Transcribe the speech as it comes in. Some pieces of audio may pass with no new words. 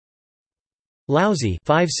Laozi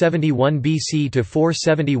 571 BC to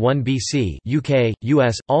 471 BC UK,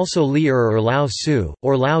 US, also Li or Lao Su,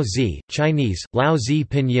 or Lao Zi, Chinese, Lao Zi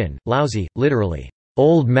Pinyin, Laozi, literally,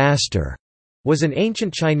 Old Master, was an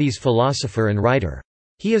ancient Chinese philosopher and writer.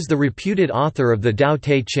 He is the reputed author of the Tao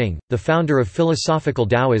Te Ching, the founder of philosophical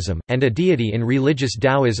Taoism, and a deity in religious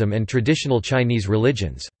Taoism and traditional Chinese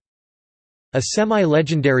religions. A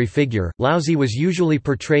semi-legendary figure, Laozi was usually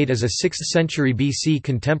portrayed as a 6th century BC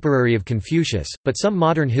contemporary of Confucius, but some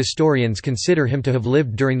modern historians consider him to have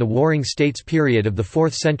lived during the Warring States period of the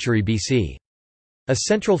 4th century BC. A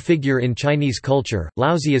central figure in Chinese culture,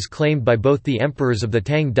 Laozi is claimed by both the emperors of the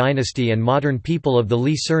Tang dynasty and modern people of the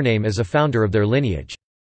Li surname as a founder of their lineage.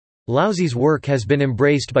 Laozi's work has been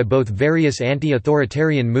embraced by both various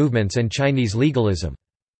anti-authoritarian movements and Chinese legalism.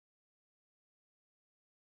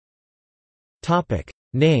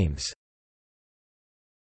 Names.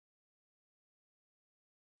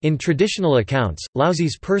 In traditional accounts,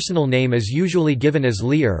 Laozi's personal name is usually given as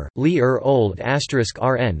Li-er old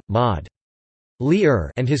 *rn, mod.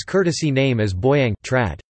 Li-er, and his courtesy name as Boyang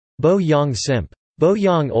trad. Bo Yang simp. Bo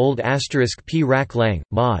Yang old *p rak lang,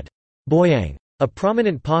 mod. Boyang. A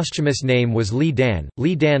prominent posthumous name was Li Dan,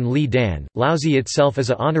 Li Dan Li Dan. Laozi itself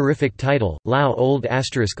is a honorific title, Lao old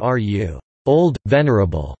 *ru, old,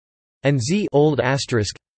 venerable, and Zi old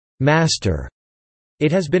master.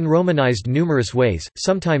 It has been romanized numerous ways,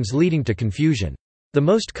 sometimes leading to confusion. The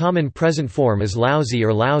most common present form is Laozi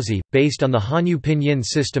or Laozi, based on the Hanyu pinyin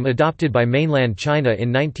system adopted by mainland China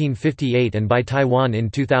in 1958 and by Taiwan in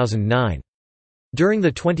 2009. During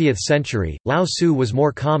the 20th century, Lao Su was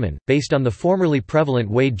more common, based on the formerly prevalent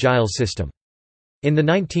Wade-Giles system. In the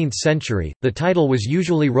 19th century, the title was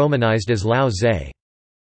usually romanized as Lao Ze.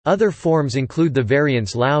 Other forms include the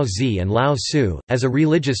variants Lao Zi and Lao Su. As a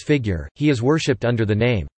religious figure, he is worshipped under the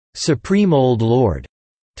name, Supreme Old Lord,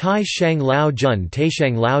 Tai Shang Lao Jun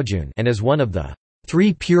Taishang Laojun, and as one of the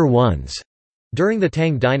Three Pure Ones. During the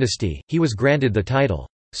Tang dynasty, he was granted the title,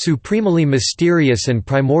 Supremely Mysterious and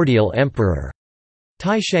Primordial Emperor,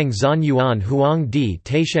 Taishang Zanyuan Huang Di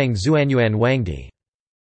Taishang Zuanyuan Wangdi.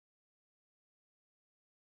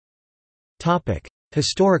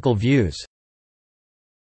 Historical views.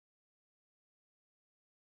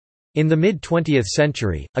 In the mid-20th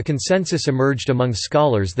century, a consensus emerged among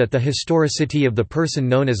scholars that the historicity of the person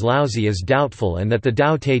known as Laozi is doubtful and that the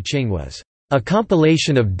Tao Te Ching was a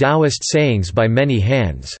compilation of Taoist sayings by many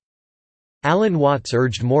hands. Alan Watts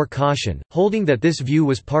urged more caution, holding that this view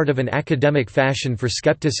was part of an academic fashion for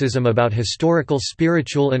skepticism about historical,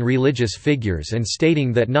 spiritual, and religious figures, and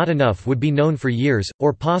stating that not enough would be known for years,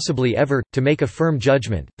 or possibly ever, to make a firm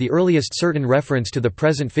judgment. The earliest certain reference to the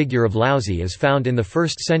present figure of Laozi is found in the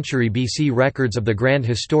 1st century BC records of the Grand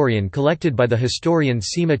Historian collected by the historian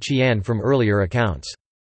Sima Qian from earlier accounts.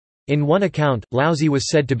 In one account, Laozi was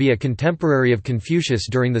said to be a contemporary of Confucius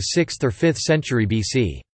during the 6th or 5th century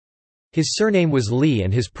BC. His surname was Li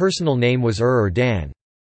and his personal name was or Dan.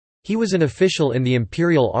 He was an official in the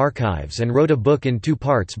imperial archives and wrote a book in 2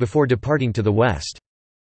 parts before departing to the west.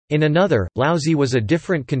 In another, Laozi was a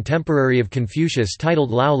different contemporary of Confucius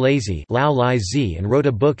titled Lao Lazi and wrote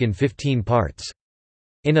a book in 15 parts.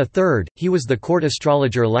 In a third, he was the court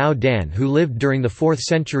astrologer Lao Dan who lived during the 4th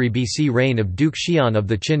century BC reign of Duke Xian of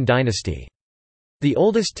the Qin dynasty. The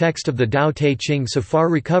oldest text of the Tao Te Ching so far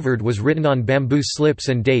recovered was written on bamboo slips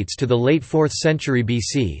and dates to the late 4th century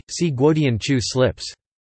BC, see Guodian Chu slips.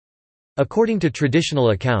 According to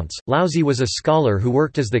traditional accounts, Laozi was a scholar who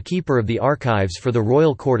worked as the keeper of the archives for the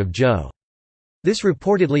royal court of Zhou. This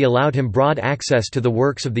reportedly allowed him broad access to the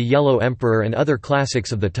works of the Yellow Emperor and other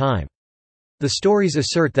classics of the time. The stories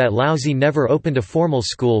assert that Laozi never opened a formal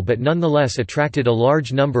school but nonetheless attracted a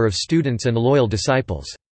large number of students and loyal disciples.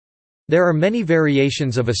 There are many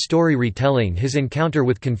variations of a story retelling his encounter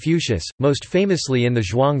with Confucius, most famously in the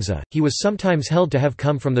Zhuangzi. He was sometimes held to have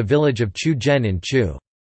come from the village of Chu Zhen in Chu.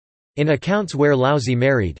 In accounts where Laozi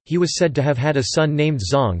married, he was said to have had a son named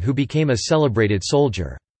Zong who became a celebrated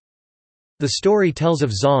soldier. The story tells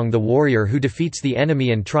of Zong the warrior who defeats the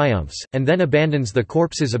enemy and triumphs, and then abandons the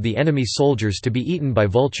corpses of the enemy soldiers to be eaten by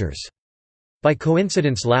vultures. By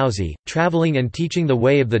coincidence Laozi, traveling and teaching the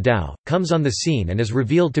way of the Tao, comes on the scene and is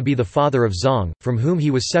revealed to be the father of Zong, from whom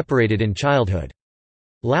he was separated in childhood.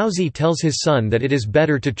 Laozi tells his son that it is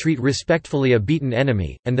better to treat respectfully a beaten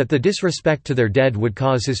enemy, and that the disrespect to their dead would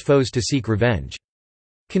cause his foes to seek revenge.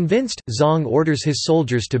 Convinced, Zong orders his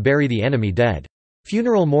soldiers to bury the enemy dead.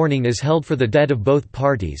 Funeral mourning is held for the dead of both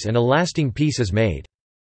parties and a lasting peace is made.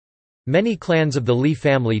 Many clans of the Li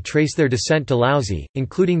family trace their descent to Laozi,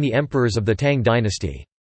 including the emperors of the Tang dynasty.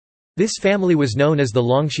 This family was known as the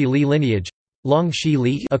Longxi Li lineage. Long Shi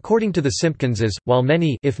Li. According to the Simpkinses, while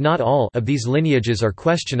many if not all of these lineages are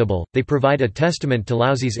questionable, they provide a testament to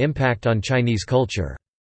Laozi's impact on Chinese culture.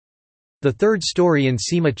 The third story in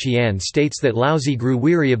Sima Qian states that Laozi grew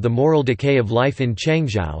weary of the moral decay of life in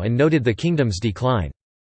Changzhou and noted the kingdom's decline.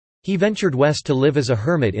 He ventured west to live as a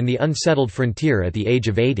hermit in the unsettled frontier at the age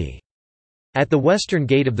of 80. At the western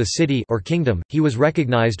gate of the city or kingdom, he was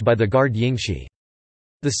recognized by the guard Yingxi.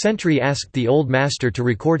 The sentry asked the old master to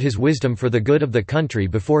record his wisdom for the good of the country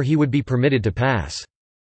before he would be permitted to pass.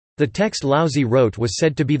 The text Laozi wrote was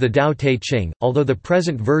said to be the Tao Te Ching, although the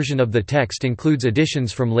present version of the text includes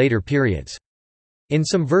additions from later periods. In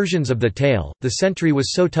some versions of the tale, the sentry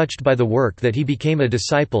was so touched by the work that he became a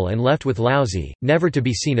disciple and left with Laozi, never to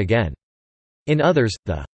be seen again. In others,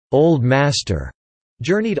 the old master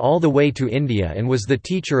journeyed all the way to India and was the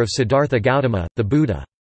teacher of Siddhartha Gautama, the Buddha.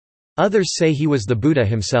 Others say he was the Buddha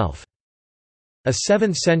himself. A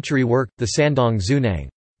 7th-century work, the Sandong Zunang,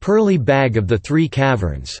 Pearly Bag of the Three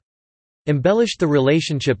Caverns, embellished the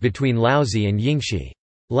relationship between Laozi and Yingxi.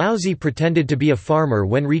 Laozi pretended to be a farmer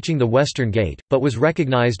when reaching the western gate, but was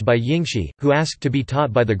recognized by Yingxi, who asked to be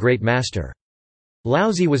taught by the great master.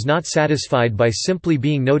 Laozi was not satisfied by simply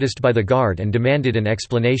being noticed by the guard and demanded an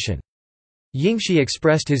explanation. Yingxi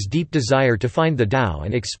expressed his deep desire to find the Tao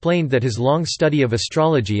and explained that his long study of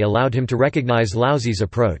astrology allowed him to recognize Laozi's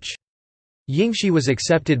approach. Yingxi was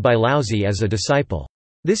accepted by Laozi as a disciple.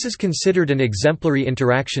 This is considered an exemplary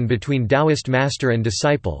interaction between Taoist master and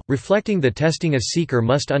disciple, reflecting the testing a seeker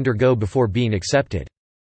must undergo before being accepted.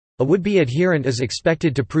 A would-be adherent is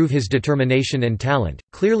expected to prove his determination and talent,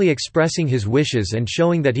 clearly expressing his wishes and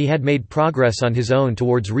showing that he had made progress on his own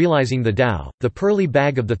towards realizing the Tao. The Pearly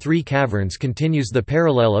Bag of the Three Caverns continues the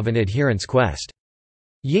parallel of an adherent's quest.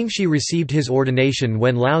 Yingxi received his ordination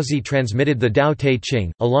when Laozi transmitted the Tao Te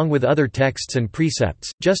Ching, along with other texts and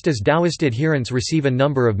precepts, just as Taoist adherents receive a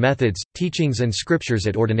number of methods, teachings and scriptures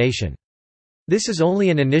at ordination. This is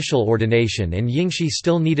only an initial ordination and Yingxi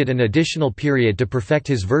still needed an additional period to perfect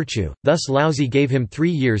his virtue, thus Laozi gave him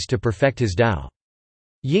 3 years to perfect his Tao.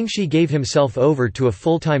 Yingxi gave himself over to a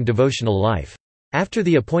full-time devotional life. After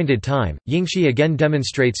the appointed time, Yingxi again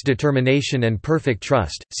demonstrates determination and perfect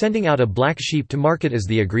trust, sending out a black sheep to mark it as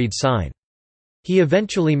the agreed sign. He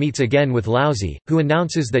eventually meets again with Laozi, who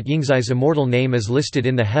announces that Yingxi's immortal name is listed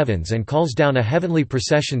in the heavens and calls down a heavenly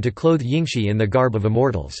procession to clothe Yingxi in the garb of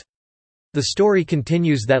immortals. The story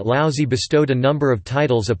continues that Laozi bestowed a number of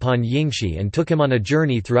titles upon Yingxi and took him on a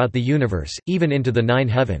journey throughout the universe, even into the 9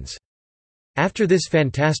 heavens. After this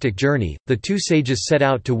fantastic journey, the two sages set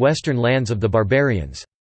out to western lands of the barbarians.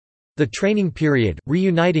 The training period,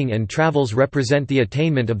 reuniting and travels represent the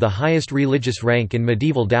attainment of the highest religious rank in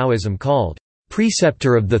medieval Taoism called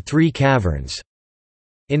preceptor of the Three Caverns.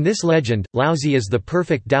 In this legend, Laozi is the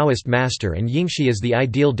perfect Taoist master and Yingxi is the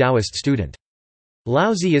ideal Taoist student.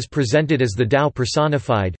 Laozi is presented as the Tao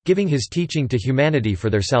personified, giving his teaching to humanity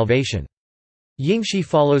for their salvation. Yingxi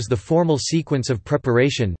follows the formal sequence of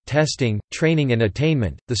preparation, testing, training and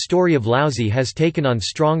attainment. The story of Laozi has taken on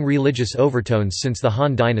strong religious overtones since the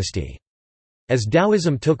Han dynasty. As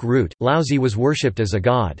Taoism took root, Laozi was worshipped as a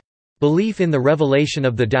god. Belief in the revelation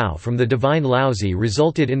of the Tao from the divine Laozi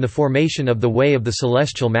resulted in the formation of the Way of the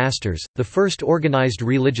Celestial Masters, the first organized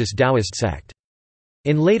religious Taoist sect.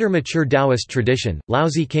 In later mature Taoist tradition,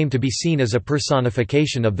 Laozi came to be seen as a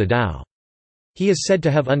personification of the Tao. He is said to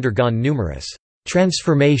have undergone numerous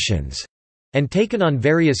transformations and taken on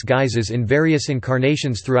various guises in various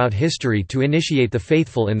incarnations throughout history to initiate the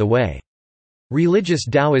faithful in the way. Religious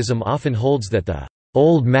Taoism often holds that the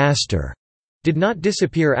Old Master did not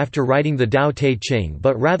disappear after writing the Tao Te Ching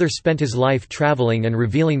but rather spent his life traveling and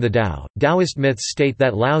revealing the Tao. Taoist myths state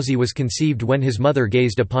that Laozi was conceived when his mother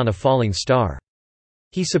gazed upon a falling star.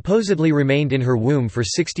 He supposedly remained in her womb for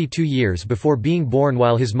 62 years before being born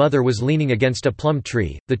while his mother was leaning against a plum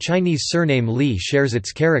tree. The Chinese surname Li shares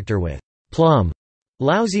its character with plum.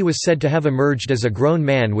 Laozi was said to have emerged as a grown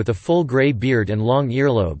man with a full gray beard and long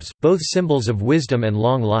earlobes, both symbols of wisdom and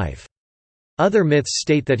long life. Other myths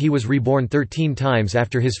state that he was reborn 13 times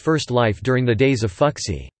after his first life during the days of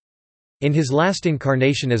Fuxi. In his last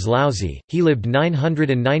incarnation as Laozi, he lived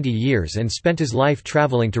 990 years and spent his life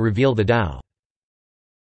traveling to reveal the Tao.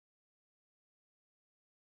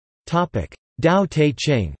 Tao Te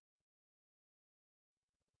Ching.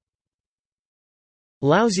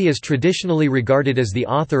 Laozi is traditionally regarded as the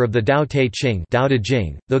author of the Tao Te Ching,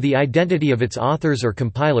 though the identity of its authors or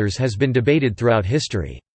compilers has been debated throughout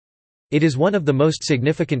history. It is one of the most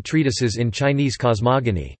significant treatises in Chinese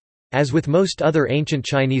cosmogony. As with most other ancient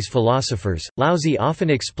Chinese philosophers, Laozi often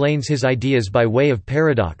explains his ideas by way of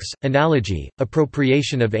paradox, analogy,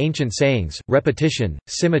 appropriation of ancient sayings, repetition,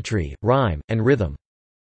 symmetry, rhyme, and rhythm.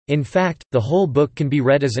 In fact, the whole book can be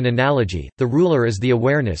read as an analogy: the ruler as the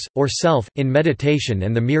awareness, or self, in meditation,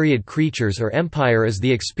 and the myriad creatures or empire as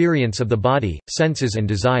the experience of the body, senses and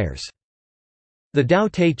desires. The Tao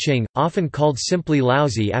Te Ching, often called simply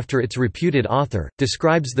Laozi after its reputed author,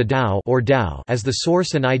 describes the Tao or Tao as the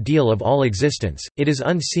source and ideal of all existence. It is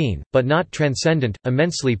unseen, but not transcendent,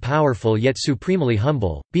 immensely powerful yet supremely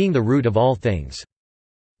humble, being the root of all things.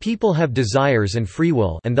 People have desires and free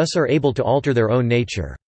will and thus are able to alter their own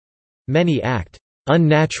nature. Many act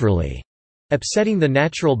unnaturally, upsetting the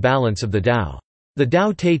natural balance of the Tao. The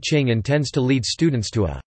Tao Te Ching intends to lead students to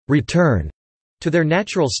a return to their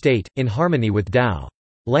natural state, in harmony with Tao.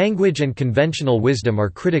 Language and conventional wisdom are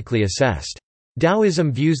critically assessed.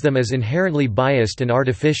 Taoism views them as inherently biased and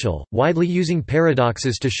artificial, widely using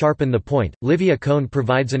paradoxes to sharpen the point. Livia Cohn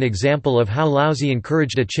provides an example of how Laozi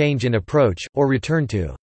encouraged a change in approach, or return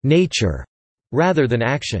to nature, rather than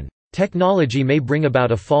action. Technology may bring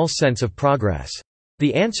about a false sense of progress.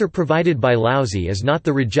 The answer provided by Laozi is not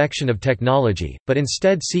the rejection of technology, but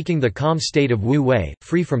instead seeking the calm state of Wu Wei,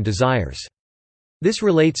 free from desires. This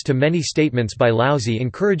relates to many statements by Laozi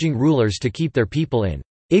encouraging rulers to keep their people in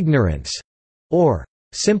ignorance or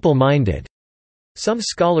simple-minded. Some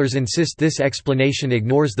scholars insist this explanation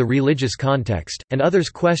ignores the religious context, and others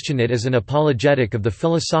question it as an apologetic of the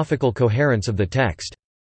philosophical coherence of the text.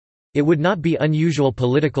 It would not be unusual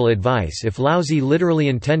political advice if Laozi literally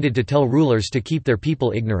intended to tell rulers to keep their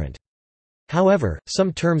people ignorant. However,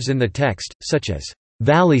 some terms in the text, such as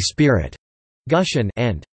valley spirit, gushan,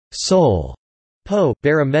 and soul, po,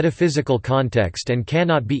 bear a metaphysical context and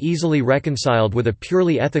cannot be easily reconciled with a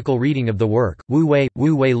purely ethical reading of the work. Wu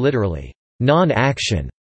Wei literally, non-action,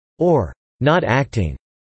 or not acting,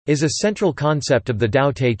 is a central concept of the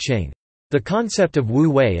Tao Te Ching. The concept of Wu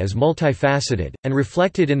Wei is multifaceted, and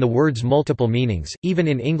reflected in the word's multiple meanings. Even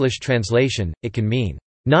in English translation, it can mean,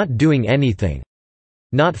 not doing anything,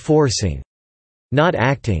 not forcing, not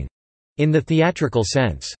acting, in the theatrical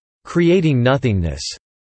sense, creating nothingness,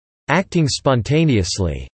 acting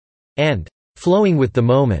spontaneously, and flowing with the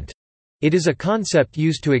moment. It is a concept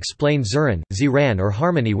used to explain ziran or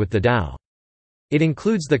harmony with the Tao. It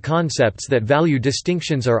includes the concepts that value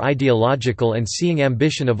distinctions are ideological and seeing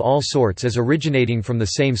ambition of all sorts as originating from the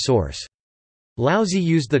same source. Laozi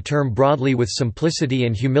used the term broadly with simplicity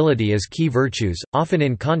and humility as key virtues, often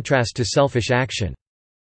in contrast to selfish action.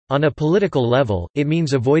 On a political level, it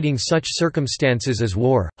means avoiding such circumstances as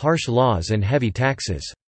war, harsh laws and heavy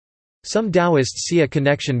taxes. Some Taoists see a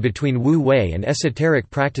connection between Wu Wei and esoteric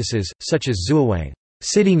practices, such as Zuowang,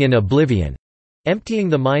 sitting in oblivion, emptying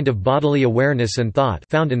the mind of bodily awareness and thought,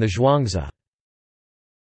 found in the Zhuangzi.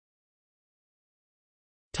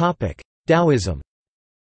 Taoism.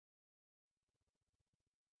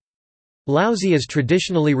 Laozi is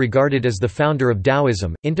traditionally regarded as the founder of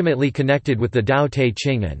Taoism, intimately connected with the Tao Te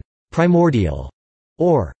Ching and primordial,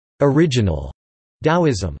 or original,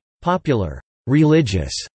 Taoism. Popular,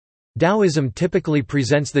 religious Taoism typically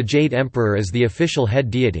presents the Jade Emperor as the official head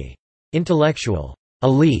deity. Intellectual,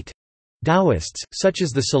 elite Taoists, such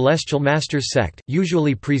as the Celestial Masters sect,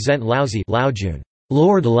 usually present Laozi, Laojun,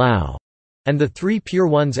 Lord Lao, and the three pure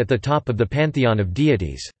ones at the top of the pantheon of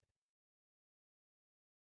deities.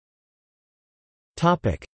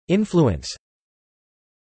 Influence.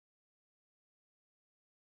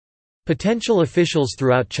 Potential officials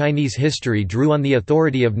throughout Chinese history drew on the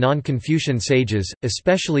authority of non-Confucian sages,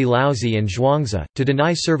 especially Laozi and Zhuangzi, to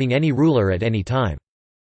deny serving any ruler at any time.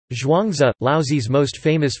 Zhuangzi, Laozi's most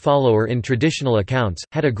famous follower in traditional accounts,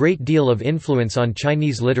 had a great deal of influence on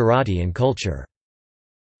Chinese literati and culture.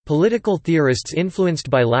 Political theorists influenced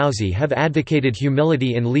by Laozi have advocated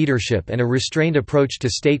humility in leadership and a restrained approach to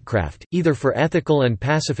statecraft, either for ethical and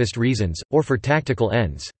pacifist reasons, or for tactical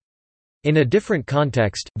ends. In a different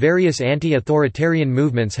context, various anti-authoritarian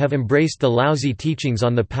movements have embraced the Laozi teachings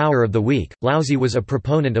on the power of the weak. Laozi was a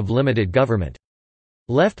proponent of limited government.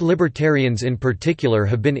 Left libertarians in particular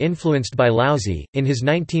have been influenced by Laozi. In his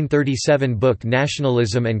 1937 book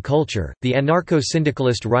Nationalism and Culture, the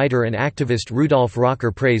anarcho-syndicalist writer and activist Rudolf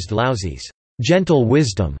Rocker praised Laozi's gentle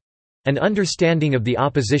wisdom and understanding of the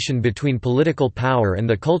opposition between political power and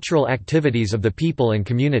the cultural activities of the people and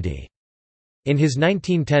community. In his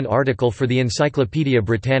 1910 article for the Encyclopaedia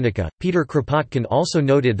Britannica, Peter Kropotkin also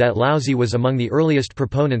noted that Laozi was among the earliest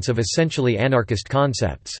proponents of essentially anarchist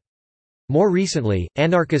concepts. More recently,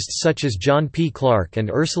 anarchists such as John P. Clark and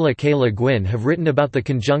Ursula K. Le Guin have written about the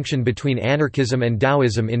conjunction between anarchism and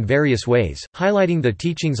Taoism in various ways, highlighting the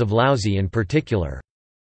teachings of Laozi in particular.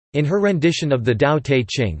 In her rendition of the Tao Te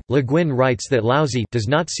Ching, Le Guin writes that Laozi does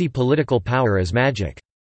not see political power as magic.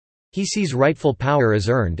 He sees rightful power as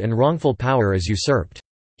earned and wrongful power as usurped.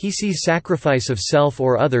 He sees sacrifice of self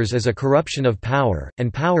or others as a corruption of power,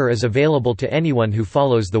 and power as available to anyone who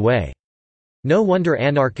follows the way. No wonder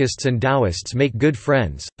anarchists and Taoists make good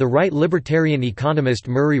friends. The right libertarian economist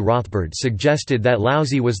Murray Rothbard suggested that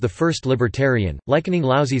Laozi was the first libertarian, likening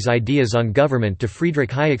Laozi's ideas on government to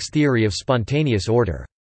Friedrich Hayek's theory of spontaneous order.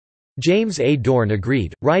 James A. Dorn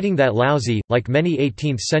agreed, writing that Laozi, like many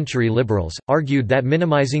 18th-century liberals, argued that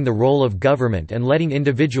minimizing the role of government and letting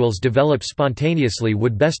individuals develop spontaneously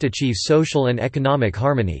would best achieve social and economic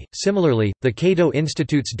harmony. Similarly, the Cato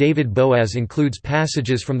Institute's David Boaz includes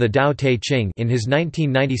passages from the Tao Te Ching in his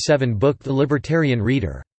 1997 book The Libertarian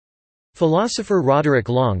Reader. Philosopher Roderick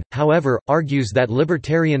Long, however, argues that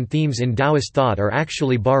libertarian themes in Taoist thought are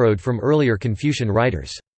actually borrowed from earlier Confucian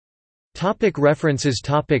writers. References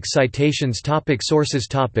Citations Sources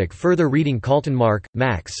Further reading Kaltenmark,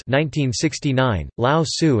 Max 1969, Lao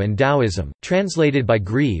Tzu and Taoism, translated by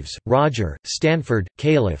Greaves, Roger, Stanford,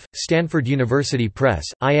 Calif., Stanford University Press,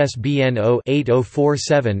 ISBN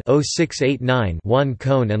 0-8047-0689-1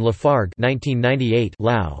 Cohn and Lafargue 1998,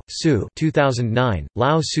 Lao, Tzu 2009,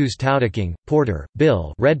 Lao Tzu's Taoteking, Porter,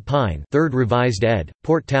 Bill Red Pine 3rd Revised ed.,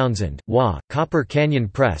 Port Townsend, Wa, Copper Canyon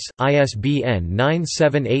Press, ISBN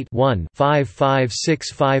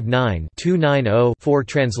 978-1-55659-290-4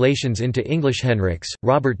 Translations into English Henricks,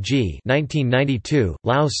 Robert G. 1992,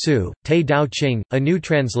 Lao Tzu, Te Tao Ching, a new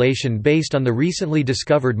translation based on the recently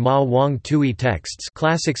discovered Ma Wang Tui texts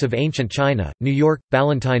Classics of Ancient China, New York,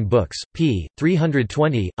 Ballantine Books, p.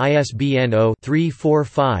 320, ISBN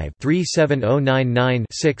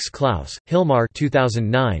 0-345-37099-6 Klaus, Hilmar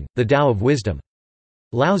 2009, The Tao of Wisdom.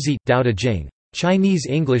 Laozi, Tao Te Ching.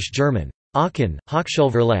 Chinese-English-German. Aachen,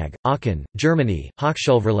 Hochschulverlag, Aachen, Germany,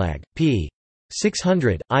 Hochschulverlag, p.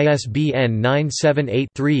 600, ISBN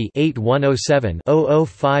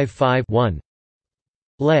 978-3-8107-0055-1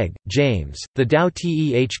 Legge, James, The Tao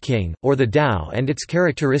Te Ching, or The Tao and Its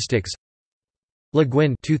Characteristics. Le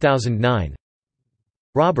Guin 2009.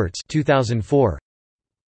 Roberts 2004.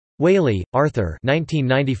 Whaley, Arthur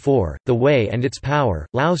 1994, The Way and Its Power,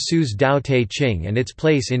 Lao Tzu's Tao Te Ching and Its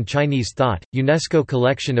Place in Chinese Thought, UNESCO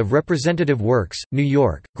Collection of Representative Works, New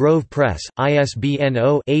York, Grove Press, ISBN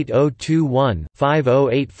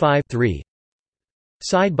 0-8021-5085-3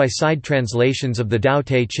 Side-by-side translations of the Tao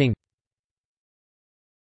Te Ching.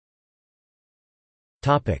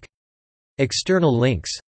 External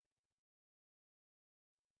links.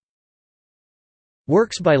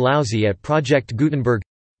 Works by Laozi at Project Gutenberg.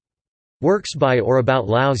 Works by or about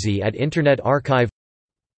Laozi at Internet Archive.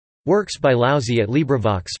 Works by Laozi at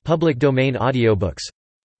LibriVox public domain audiobooks.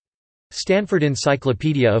 Stanford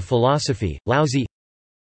Encyclopedia of Philosophy, Laozi.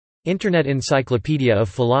 Internet Encyclopedia of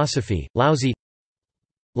Philosophy, Laozi.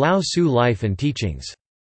 Lao Tzu Life and Teachings